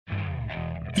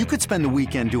You could spend the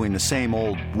weekend doing the same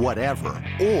old whatever,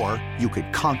 or you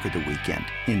could conquer the weekend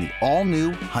in the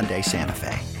all-new Hyundai Santa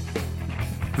Fe.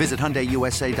 Visit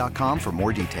HyundaiUSA.com for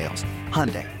more details.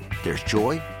 Hyundai, there's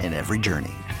joy in every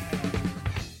journey.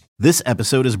 This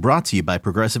episode is brought to you by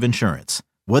Progressive Insurance.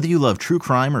 Whether you love true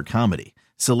crime or comedy,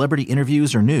 celebrity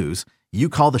interviews or news, you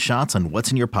call the shots on what's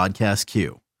in your podcast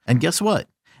queue. And guess what?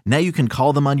 Now you can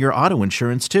call them on your auto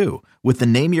insurance too with the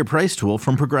Name Your Price tool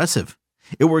from Progressive.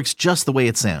 It works just the way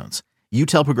it sounds. You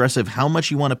tell Progressive how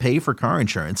much you want to pay for car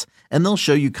insurance, and they'll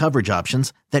show you coverage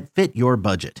options that fit your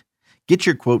budget. Get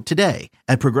your quote today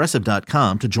at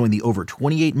Progressive.com to join the over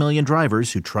 28 million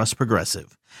drivers who trust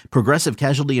Progressive. Progressive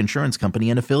Casualty Insurance Company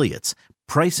and Affiliates.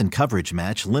 Price and coverage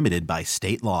match limited by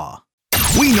state law.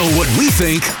 We know what we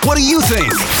think. What do you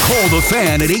think? Call the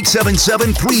Fan at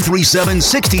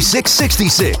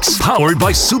 877-337-6666. Powered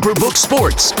by Superbook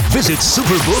Sports. Visit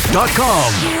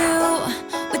superbook.com.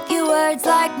 Words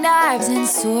like knives and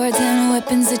swords and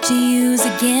weapons that you use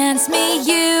against me,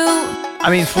 I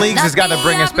mean, Fleegs has got to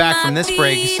bring us back from this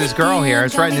break. It's his girl here.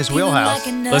 It's right in his wheelhouse.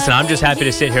 Listen, I'm just happy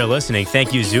to sit here listening.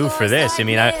 Thank you, Zoo, for this. I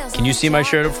mean, can you see my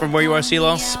shirt from where you are,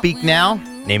 CeeLo? Speak Now.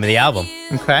 Name of the album.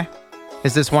 Okay.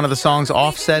 Is this one of the songs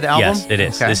off said album? Yes, it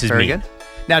is. Okay, this is very me. Good.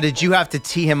 Now, did you have to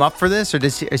tee him up for this, or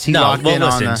is he no, locked in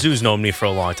listen, on Zoo's known me for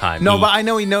a long time. No, but I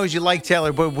know he knows you like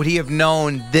Taylor, but would he have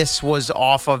known this was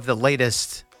off of the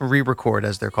latest re-record,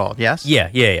 as they're called, yes?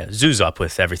 Yeah. Zoo's up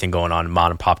with everything going on in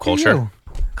modern pop culture.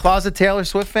 Closet Taylor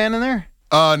Swift fan in there?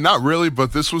 Not really,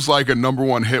 but this was like a number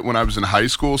one hit when I was in high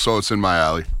school, so it's in my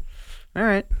alley. All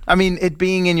right. I mean, it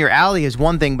being in your alley is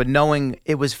one thing, but knowing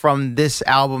it was from this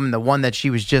album, the one that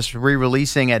she was just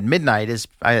re-releasing at midnight,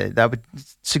 that would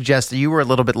suggest that you were a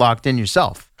little bit locked in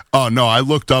yourself. Oh, no, I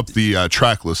looked up the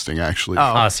track listing, actually.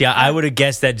 See, I would have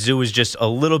guessed that Zoo was just a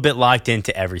little bit locked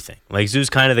into everything. Like,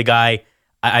 Zoo's kind of the guy,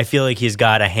 I feel like he's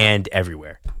got a hand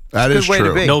everywhere. That is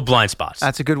true. No blind spots.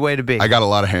 That's a good way to be. I got a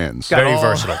lot of hands. Very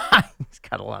versatile. He's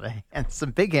got a lot of hands,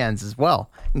 some big hands as well.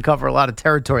 Can cover a lot of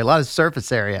territory, a lot of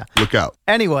surface area. Look out.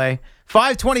 Anyway,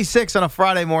 5:26 on a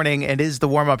Friday morning. It is the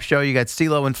warm-up show. You got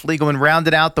CeeLo and Fliegelman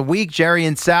rounded out the week. Jerry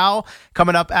and Sal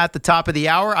coming up at the top of the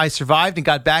hour. I survived and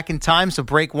got back in time, so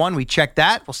break one. We checked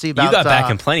that. We'll see about... You got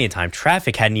back in plenty of time.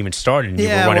 Traffic hadn't even started, and you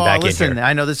were running back in here.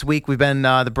 I know this week we've been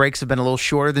the breaks have been a little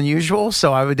shorter than usual,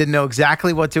 so I didn't know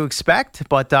exactly what to expect,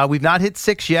 but we've not hit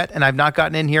 6 yet, and I've not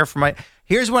gotten in here for my...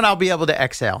 Here's when I'll be able to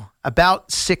exhale. About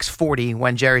 6:40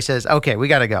 when Jerry says, okay, we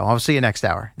got to go. I'll see you next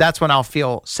hour. That's when I'll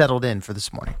feel settled in for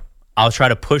this morning. I'll try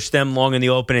to push them long in the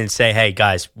open and say, hey,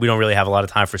 guys, we don't really have a lot of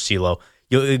time for CeeLo.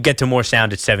 You'll get to more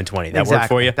sound at 7:20. That work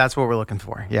for you? That's what we're looking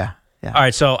for. Yeah. All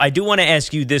right, so I do want to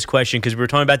ask you this question because we were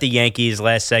talking about the Yankees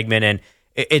last segment, and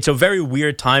it's a very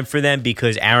weird time for them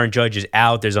because Aaron Judge is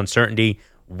out. There's uncertainty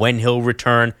when he'll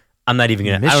return. I'm not even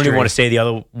going to – I don't even want to say the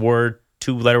other word,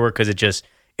 two-letter word, because it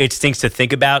stinks to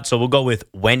think about. So we'll go with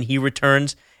when he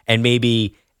returns and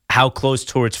maybe how close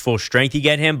towards full strength you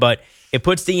get him. But it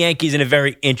puts the Yankees in a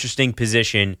very interesting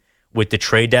position with the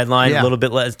trade deadline a little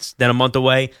bit less than a month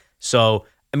away. So,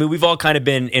 I mean, we've all kind of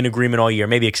been in agreement all year,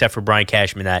 maybe except for Brian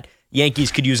Cashman, that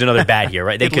Yankees could use another bat here,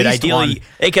 right? They could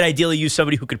ideally use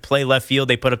somebody who could play left field.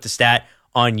 They put up the stat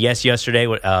on yesterday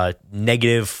with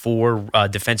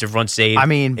 -4 defensive run save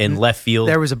in left field.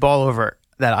 There was a ball over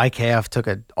that IKF took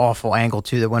an awful angle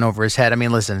to that went over his head. I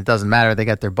mean, listen, it doesn't matter. They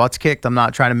got their butts kicked. I'm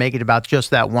not trying to make it about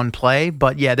just that one play,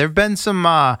 but yeah, there've been some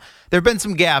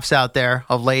gaffes out there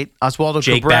of late. Oswaldo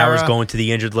Jake Cabrera Bauer's going to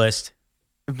the injured list.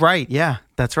 Right? Yeah,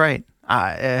 that's right.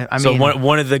 I so mean,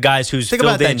 one of the guys who's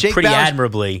filled in pretty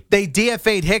admirably. They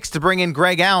DFA'd Hicks to bring in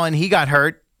Greg Allen. He got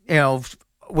hurt,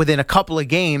 within a couple of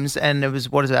games, and it was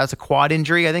that's a quad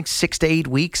injury. I think 6 to 8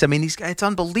 weeks. I mean, these guys, it's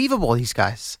unbelievable. These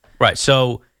guys. Right.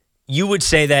 So you would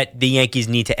say that the Yankees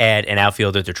need to add an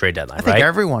outfielder at their trade deadline, right? I think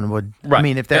everyone would. Right. I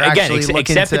mean, if they're actually looking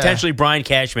except potentially Brian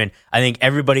Cashman, I think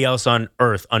everybody else on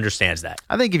earth understands that.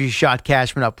 I think if you shot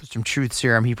Cashman up with some truth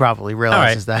serum, he probably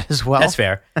realizes that as well. That's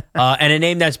fair. And a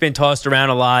name that's been tossed around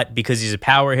a lot because he's a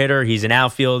power hitter, he's an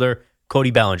outfielder,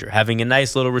 Cody Bellinger, having a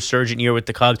nice little resurgent year with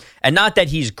the Cubs. And not that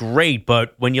he's great,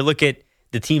 but when you look at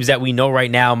the teams that we know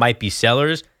right now might be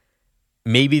sellers,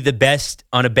 maybe the best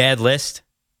on a bad list.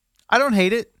 I don't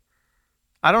hate it.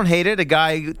 A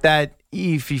guy that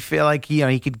if you feel like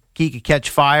he could catch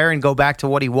fire and go back to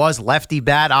what he was, lefty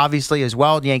bat obviously as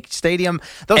well at Yankee Stadium.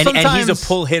 And he's a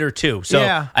pull hitter too. So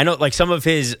yeah. I know like some of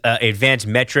his advanced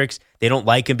metrics, they don't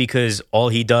like him because all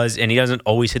he does, and he doesn't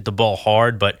always hit the ball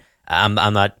hard, but I'm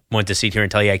not one to sit here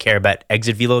and tell you I care about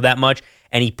exit velo that much,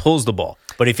 and he pulls the ball.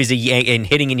 But if he's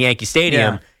hitting in Yankee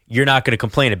Stadium, you're not going to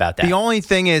complain about that. The only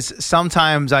thing is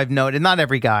sometimes I've noted, not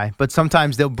every guy, but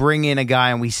sometimes they'll bring in a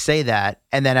guy and we say that,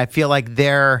 and then I feel like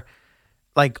they're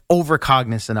like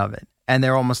overcognizant of it. And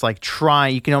they're almost like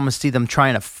trying, you can almost see them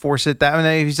trying to force it. That I mean,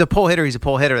 if he's a pull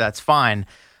hitter, that's fine.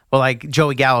 But like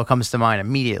Joey Gallo comes to mind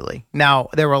immediately. Now,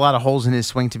 there were a lot of holes in his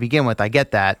swing to begin with. I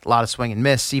get that. A lot of swing and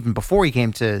miss even before he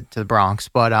came to the Bronx.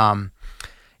 But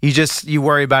you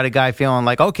worry about a guy feeling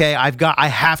like, okay, I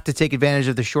have to take advantage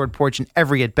of the short porch in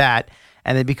every at bat,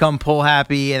 and they become pull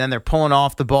happy, and then they're pulling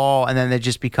off the ball, and then they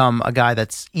just become a guy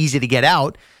that's easy to get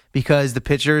out because the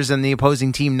pitchers and the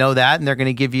opposing team know that, and they're going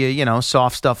to give you,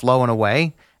 soft stuff low and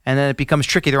away, and then it becomes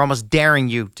tricky. They're almost daring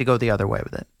you to go the other way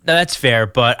with it. No, that's fair,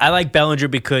 but I like Bellinger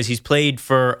because he's played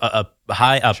for a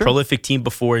prolific team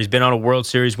before. He's been on a World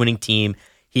Series winning team.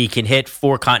 He can hit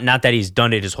not that he's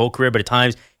done it his whole career, but at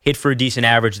times hit for a decent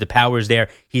average. The power is there.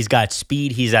 He's got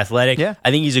speed. He's athletic. Yeah.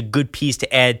 I think he's a good piece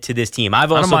to add to this team. I've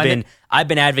been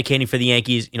advocating for the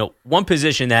Yankees. One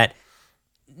position that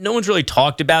no one's really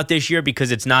talked about this year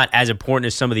because it's not as important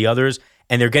as some of the others,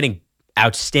 and they're getting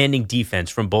outstanding defense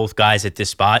from both guys at this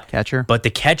spot. Catcher. But the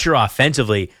catcher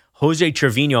offensively, Jose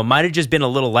Trevino might have just been a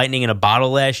little lightning in a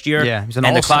bottle last year. Yeah, he's an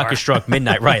and all-star. the clock has struck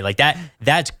midnight. Right, like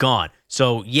that's gone.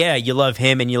 So, yeah, you love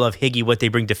him and you love Higgy, what they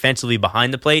bring defensively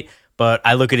behind the plate. But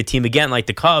I look at a team again like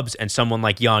the Cubs and someone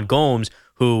like Yan Gomes,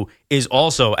 who is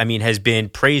also, has been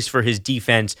praised for his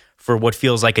defense for what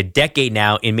feels like a decade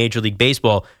now in Major League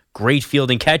Baseball. Great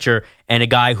fielding catcher and a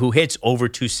guy who hits over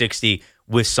 260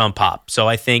 with some pop. So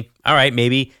I think, all right,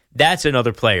 maybe that's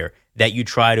another player that you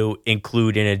try to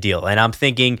include in a deal. And I'm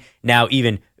thinking now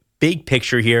even big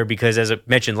picture here because as I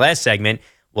mentioned last segment,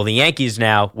 well, the Yankees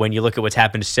now, when you look at what's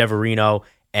happened to Severino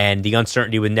and the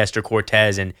uncertainty with Nestor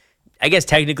Cortez, and I guess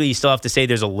technically you still have to say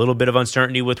there's a little bit of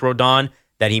uncertainty with Rodon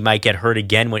that he might get hurt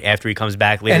again after he comes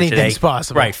back later today. Anything's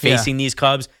possible. Right, facing these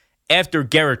Cubs. After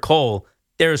Garrett Cole,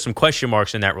 there are some question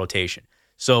marks in that rotation.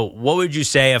 So what would you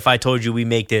say if I told you we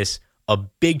make this a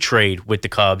big trade with the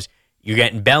Cubs? You're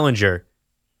getting Bellinger,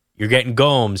 you're getting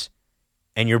Gomes,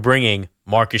 and you're bringing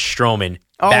Marcus Stroman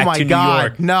back to New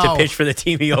York to pitch for the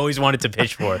team he always wanted to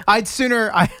pitch for.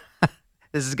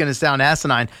 This is going to sound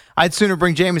asinine. I'd sooner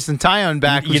bring Jameson Taillon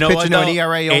back, who's pitching to an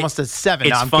ERA almost at 7.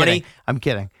 It's funny. I'm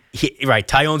kidding. Right,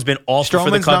 Taillon's been awful for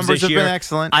the Stroman's Cubs numbers this year. have been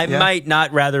excellent. I might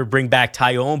not rather bring back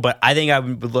Taillon, but I think I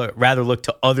would rather look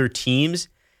to other teams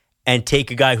and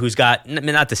take a guy who's got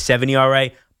not the 7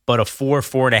 ERA, but a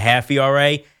 4.5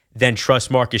 ERA, than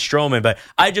trust Marcus Stroman. But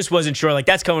I just wasn't sure. Like,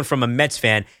 that's coming from a Mets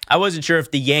fan. I wasn't sure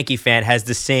if the Yankee fan has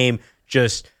the same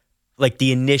just like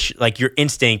the initial, like your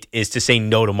instinct is to say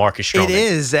no to Marcus Stroman. It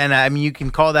is, and you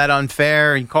can call that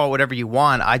unfair. You can call it whatever you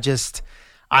want. I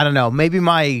don't know. Maybe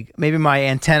my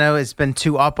antenna has been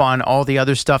too up on all the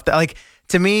other stuff. That, like,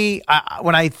 to me,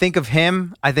 when I think of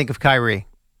him, I think of Kyrie.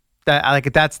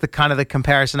 That's the kind of the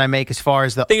comparison I make as far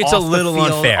as I think it's a little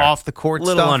unfair off the court,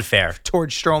 unfair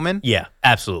towards Stroman. Yeah,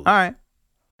 absolutely. All right.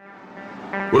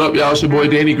 What up, y'all? It's your boy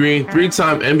Danny Green,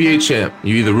 3-time NBA champ.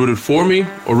 You either rooted for me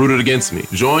or rooted against me.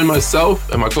 Join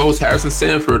myself and my co-host Harrison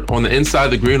Sanford on the Inside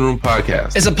the Green Room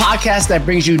podcast. It's a podcast that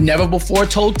brings you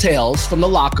never-before-told tales from the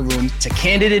locker room to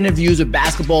candid interviews with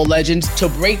basketball legends to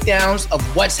breakdowns of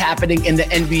what's happening in the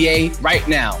NBA right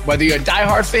now. Whether you're a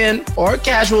diehard fan or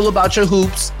casual about your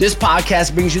hoops, this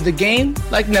podcast brings you the game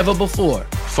like never before.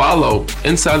 Follow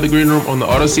Inside the Green Room on the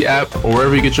Odyssey app or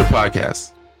wherever you get your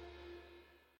podcasts.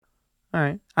 All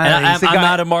right. I'm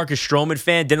not a Marcus Stroman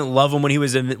fan. Didn't love him when he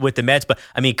was with the Mets, but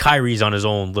Kyrie's on his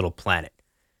own little planet.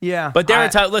 Yeah. But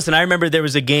listen, I remember there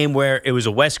was a game where it was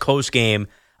a West Coast game.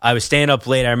 I was staying up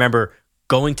late. I remember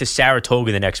going to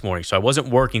Saratoga the next morning. So I wasn't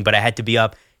working, but I had to be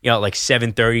up, at like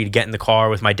 7:30 to get in the car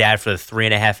with my dad for the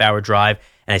 3.5-hour drive.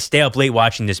 And I stay up late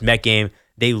watching this Met game.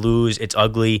 They lose. It's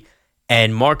ugly.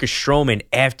 And Marcus Stroman,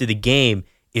 after the game,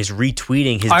 is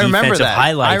retweeting his defensive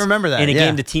highlights. I remember that. In a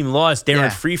game the team lost. They're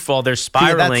in free fall. They're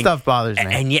spiraling. That stuff bothers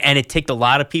me. And it ticked a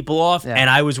lot of people off, and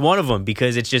I was one of them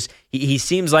because it's just he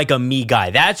seems like a me guy.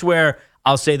 That's where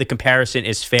I'll say the comparison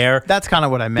is fair. That's kind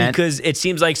of what I meant. Because it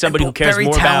seems like somebody who cares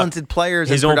more about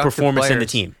his own performance in the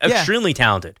team. Yeah. Extremely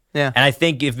talented. Yeah. And I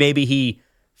think if maybe he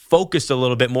focused a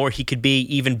little bit more, he could be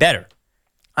even better.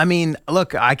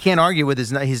 Look, I can't argue with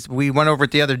his. We went over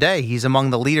it the other day. He's among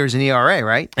the leaders in ERA,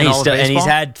 right? And he's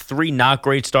had 3 not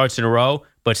great starts in a row,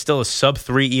 but still a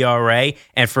sub-3 ERA.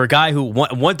 And for a guy who,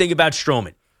 one thing about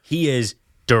Stroman, he is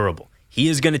durable. He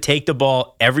is going to take the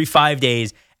ball every 5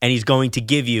 days, and he's going to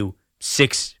give you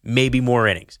 6, maybe more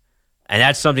innings. And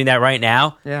that's something that right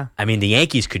now, the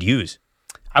Yankees could use.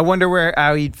 I wonder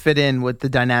how he'd fit in with the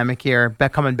dynamic here.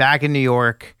 Coming back in New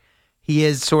York, he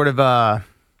is sort of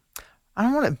I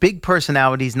don't want to. Big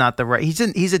personality is not the right. He's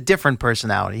a different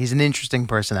personality. He's an interesting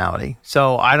personality.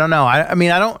 So I don't know. I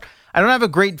mean, I don't have a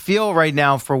great feel right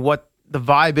now for what the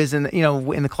vibe is in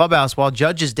the clubhouse while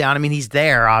Judge is down. I mean, he's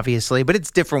there obviously, but it's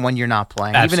different when you're not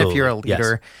playing. Absolutely. Even if you're a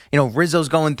leader, Rizzo's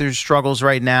going through struggles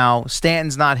right now.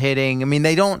 Stanton's not hitting. I mean,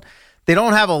 they don't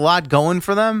have a lot going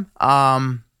for them.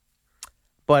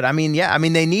 But I mean,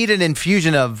 they need an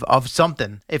infusion of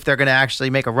something if they're going to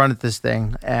actually make a run at this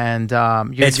thing. And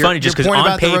it's funny just because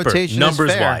on paper,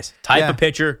 numbers wise, type of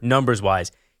pitcher, numbers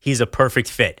wise, he's a perfect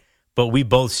fit. But we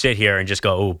both sit here and just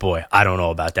go, oh boy, I don't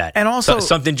know about that. And also,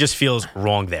 something just feels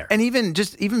wrong there. And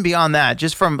even beyond that,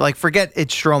 just from forget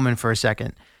it's Stroman for a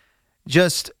second.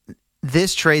 Just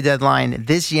this trade deadline,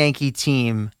 this Yankee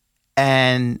team,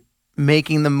 and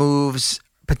making the moves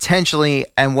potentially,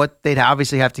 and what they'd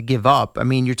obviously have to give up. I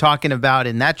mean, you're talking about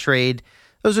in that trade,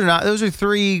 those are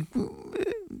three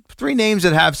names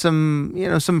that have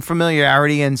some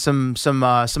familiarity and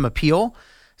some appeal.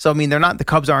 So, I mean, the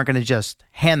Cubs aren't going to just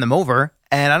hand them over.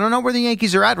 And I don't know where the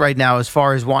Yankees are at right now as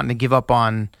far as wanting to give up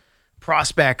on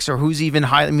prospects or who's even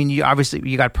high. I mean, you got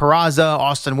Peraza,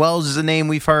 Austin Wells is a name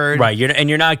we've heard. Right.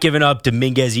 You're not giving up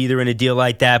Dominguez either in a deal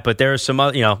like that. But there are some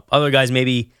other guys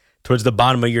maybe towards the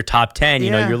bottom of your top 10.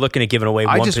 You're looking at giving away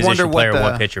one position player,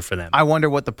 one pitcher for them. I wonder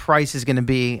what the price is going to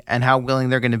be and how willing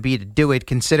they're going to be to do it,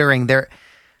 considering they're –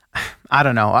 I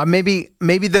don't know. Maybe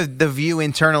the view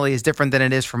internally is different than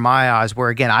it is from my eyes. Where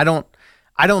again, I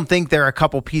don't think they're a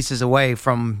couple pieces away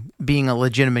from being a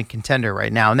legitimate contender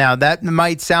right now. Now that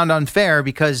might sound unfair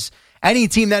because any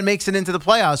team that makes it into the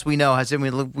playoffs, we know has. I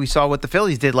mean, we saw what the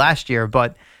Phillies did last year,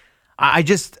 but I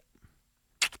just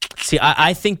see.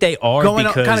 I think they are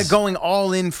going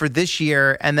all in for this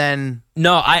year, and then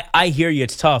no. I hear you.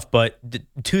 It's tough, but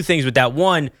two things with that.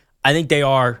 One, I think they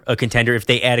are a contender if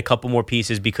they add a couple more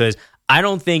pieces because I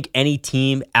don't think any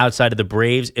team outside of the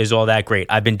Braves is all that great.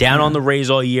 I've been down on the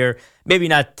Rays all year, maybe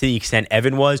not to the extent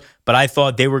Evan was, but I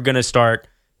thought they were going to start,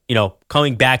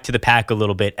 coming back to the pack a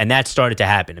little bit, and that started to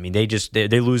happen. I mean,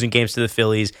 they're losing games to the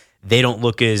Phillies. They don't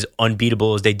look as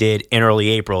unbeatable as they did in early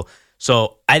April.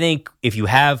 So I think if you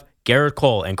have Garrett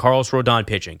Cole and Carlos Rodon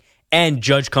pitching, and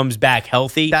Judge comes back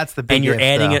healthy, that's the big and you're if,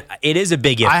 adding though. it. It is a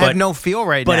big if. I have no feel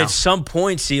right now. But at some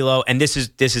point, CeeLo, and this is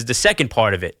the second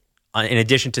part of it, in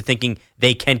addition to thinking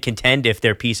they can contend if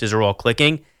their pieces are all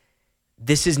clicking,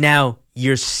 this is now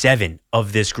year 7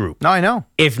 of this group. No, I know.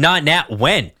 If not now,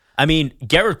 when? I mean,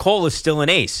 Garrett Cole is still an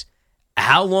ace.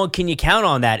 How long can you count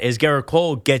on that as Garrett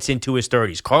Cole gets into his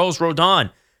 30s? Carlos Rodon,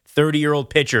 30-year-old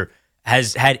pitcher,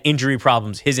 has had injury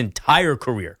problems his entire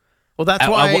career. Well, that's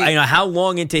why. How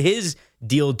long into his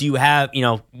deal do you have?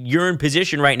 You're in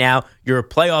position right now. You're a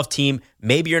playoff team.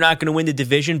 Maybe you're not going to win the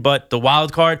division, but the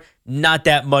wild card, not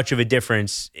that much of a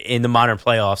difference in the modern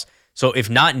playoffs. So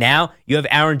if not now, you have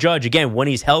Aaron Judge, again, when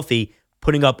he's healthy,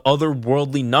 putting up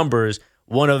otherworldly numbers,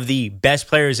 one of the best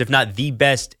players, if not the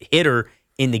best hitter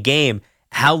in the game.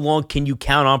 How long can you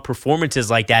count on performances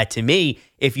like that? To me,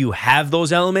 if you have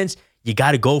those elements, you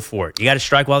got to go for it. You got to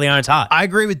strike while the iron's hot. I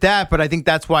agree with that, but I think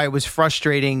that's why it was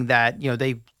frustrating that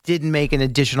they didn't make an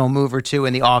additional move or two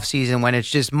in the offseason when it's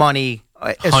just money,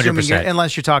 100%.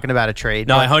 Unless you're talking about a trade.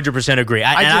 No, I 100% agree.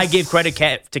 I gave credit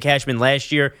to Cashman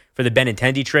last year for the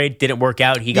Benintendi trade. Didn't work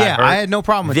out. He got hurt. I had no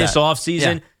problem with this that.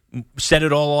 offseason. Said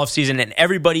it all offseason, and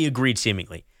everybody agreed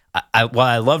seemingly. While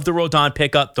I loved the Rodon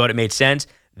pickup, thought it made sense,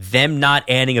 them not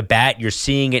adding a bat, you're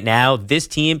seeing it now. This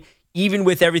team, even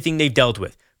with everything they've dealt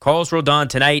with, Carlos Rodon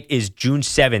tonight is July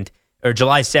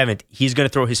 7th. He's going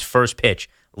to throw his first pitch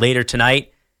later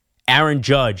tonight. Aaron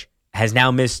Judge has now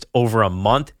missed over a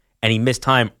month, and he missed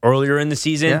time earlier in the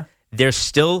season. Yeah. They're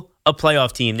still a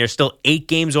playoff team. They're still 8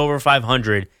 games over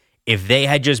 500. If they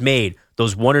had just made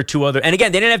those one or two other, and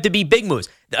again, they didn't have to be big moves.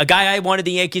 A guy I wanted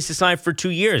the Yankees to sign for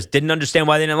 2 years, didn't understand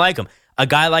why they didn't like him. A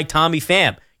guy like Tommy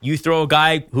Pham. You throw a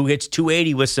guy who hits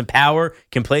 280 with some power,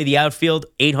 can play the outfield,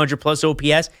 800 plus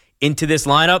OPS, into this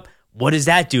lineup, what does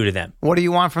that do to them? What do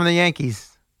you want from the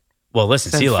Yankees? Well,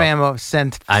 listen, CeeLo.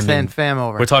 Send Pham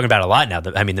over. We're talking about a lot now.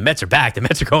 I mean, the Mets are back. The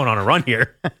Mets are going on a run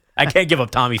here. I can't give up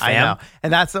Tommy Pham. I know.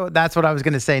 And that's what I was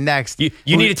going to say next. You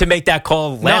needed to make that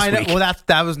call last week. Well,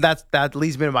 that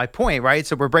leads me to my point, right?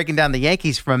 So we're breaking down the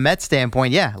Yankees from a Mets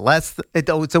standpoint. Yeah,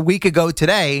 it's a week ago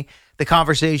today. The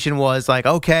conversation was like,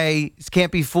 okay, this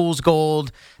can't be fool's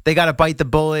gold. They got to bite the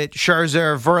bullet.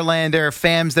 Scherzer, Verlander,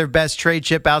 Pham's their best trade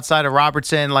chip outside of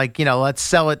Robertson. Let's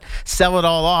sell it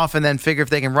all off and then figure if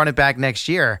they can run it back next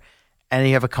year. And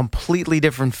you have a completely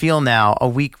different feel now a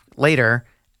week later.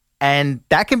 And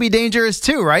that can be dangerous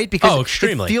too, right? Because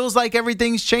extremely. It feels like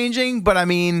everything's changing, but I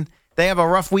mean, They have a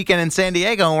rough weekend in San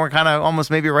Diego, and we're kind of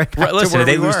almost maybe right back Listen, to where if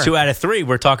they we lose were. 2 out of 3,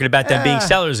 we're talking about them being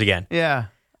sellers again. Yeah.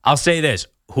 I'll say this.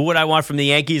 Who would I want from the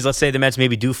Yankees? Let's say the Mets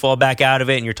maybe do fall back out of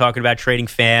it, and you're talking about trading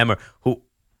Pham. Or who?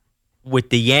 With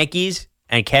the Yankees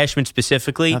and Cashman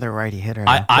specifically, Another righty hitter.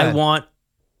 I want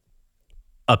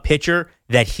a pitcher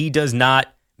that he does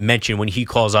not mention when he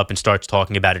calls up and starts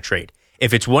talking about a trade.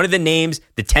 If it's one of the names,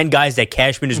 the 10 guys that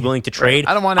Cashman is willing to trade,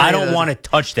 I don't want to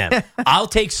touch them. I'll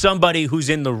take somebody who's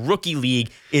in the rookie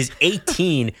league, is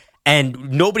 18,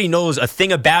 and nobody knows a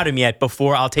thing about him yet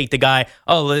before I'll take the guy,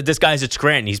 this guy's at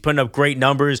Scranton. He's putting up great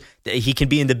numbers. He can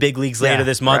be in the big leagues later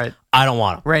this month. Right. I don't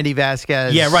want him. Randy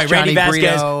Vasquez. Yeah, right. Johnny Randy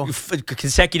Brito. Vasquez,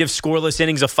 consecutive scoreless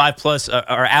innings of 5+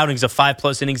 or outings of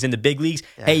 5+ innings in the big leagues.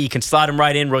 Yeah. Hey, you can slot him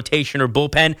right in, rotation or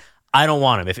bullpen. I don't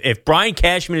want him. If Brian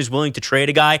Cashman is willing to trade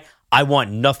a guy, I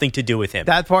want nothing to do with him.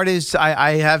 That part is,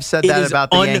 I have said that about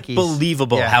the Yankees. It is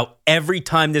unbelievable how every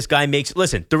time this guy makes,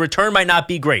 listen, the return might not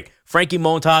be great. Frankie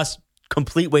Montas,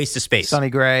 complete waste of space. Sonny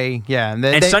Gray, yeah.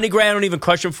 And Sonny Gray, I don't even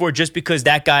crush him for just because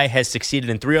that guy has succeeded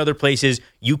in 3 other places.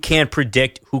 You can't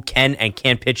predict who can and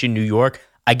can't pitch in New York.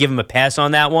 I give him a pass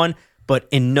on that one. But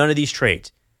in none of these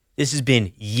trades, this has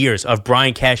been years of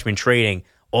Brian Cashman trading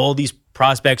all these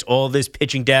prospects, all this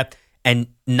pitching depth, and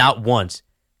not once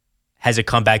has it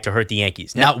come back to hurt the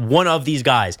Yankees. Yep. Not one of these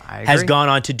guys has gone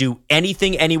on to do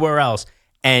anything anywhere else.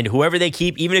 And whoever they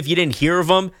keep, even if you didn't hear of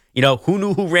them, who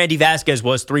knew who Randy Vasquez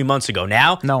was 3 months ago?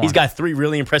 Now, he's got 3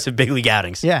 really impressive big league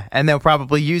outings. Yeah, and they'll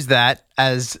probably use that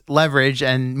as leverage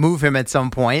and move him at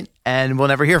some point, and we'll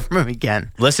never hear from him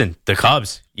again. Listen, the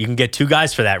Cubs, you can get 2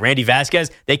 guys for that. Randy Vasquez,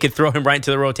 they could throw him right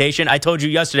into the rotation. I told you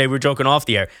yesterday, we were joking off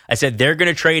the air. I said they're going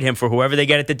to trade him for whoever they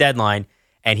get at the deadline,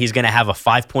 and he's going to have a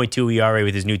 5.2 ERA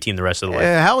with his new team the rest of the way.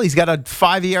 Hell, he's got a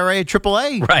 5 ERA at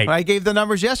AAA. Right. I gave the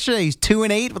numbers yesterday. He's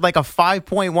 2-8 with like a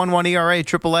 5.11 ERA at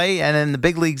AAA, and in the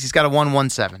big leagues, he's got a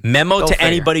 1.17. Memo to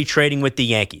anybody trading with the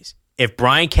Yankees. If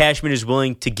Brian Cashman is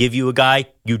willing to give you a guy,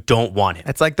 you don't want him.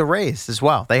 It's like the Rays as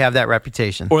well. They have that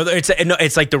reputation. Or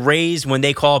it's like the Rays when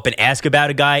they call up and ask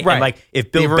about a guy. Right. And like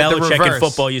if Bill Belichick in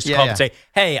football used to call up and say,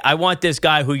 hey, I want this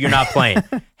guy who you're not playing.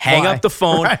 Hang up the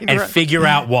phone and figure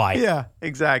out why. Yeah,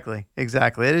 exactly.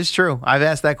 It is true. I've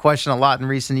asked that question a lot in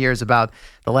recent years about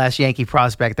the last Yankee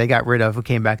prospect they got rid of who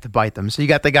came back to bite them. So you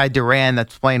got the guy Duran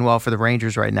that's playing well for the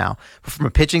Rangers right now. But from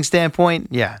a pitching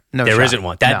standpoint, there isn't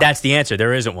one. That's the answer.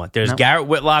 There isn't one. There's Garrett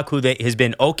Whitlock who has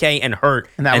been okay and hurt,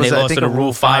 and they lost in a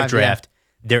Rule 5 draft.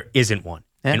 Yeah. There isn't one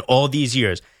in all these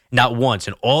years. Not once.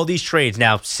 In all these trades,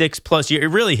 now 6+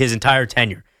 years, really his entire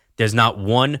tenure, there's not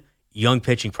one young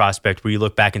pitching prospect where you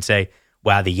look back and say,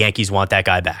 wow, the Yankees want that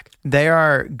guy back. They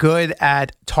are good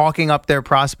at talking up their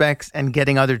prospects and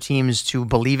getting other teams to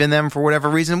believe in them for whatever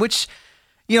reason, which,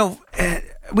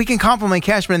 we can compliment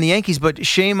Cashman and the Yankees, but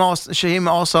shame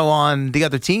also on the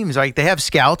other teams. Like they have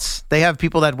scouts, they have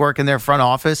people that work in their front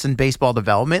office and baseball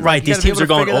development. Right, these teams are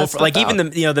going over. Like even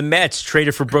the Mets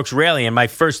traded for Brooks Raley, and my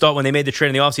first thought when they made the trade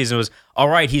in the offseason was, all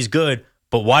right, he's good,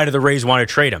 but why do the Rays want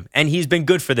to trade him? And he's been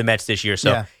good for the Mets this year.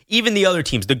 So even the other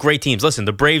teams, the great teams, listen,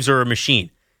 the Braves are a machine.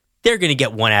 They're going to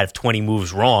get 1 out of 20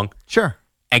 moves wrong. Sure.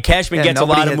 And Cashman gets a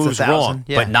lot of moves wrong,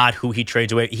 but not who he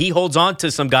trades away. He holds on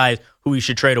to some guys who he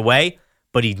should trade away,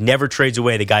 but he never trades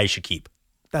away the guy he should keep.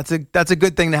 That's a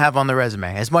good thing to have on the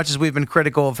resume. As much as we've been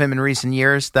critical of him in recent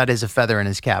years, that is a feather in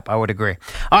his cap. I would agree.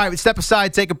 All right, we step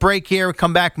aside, take a break here,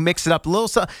 come back, mix it up a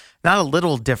little. Not a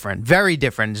little different, very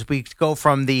different. As we go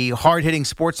from the hard-hitting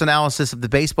sports analysis of the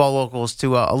baseball locals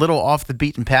to a little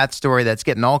off-the-beaten-path story that's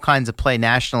getting all kinds of play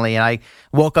nationally. And I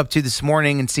woke up to this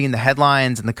morning and seeing the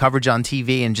headlines and the coverage on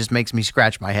TV and just makes me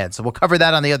scratch my head. So we'll cover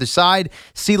that on the other side.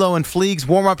 CeeLo and Fleeg's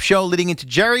warm-up show leading into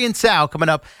Jerry and Sal coming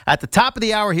up at the top of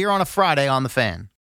the hour here on a Friday on The Fan.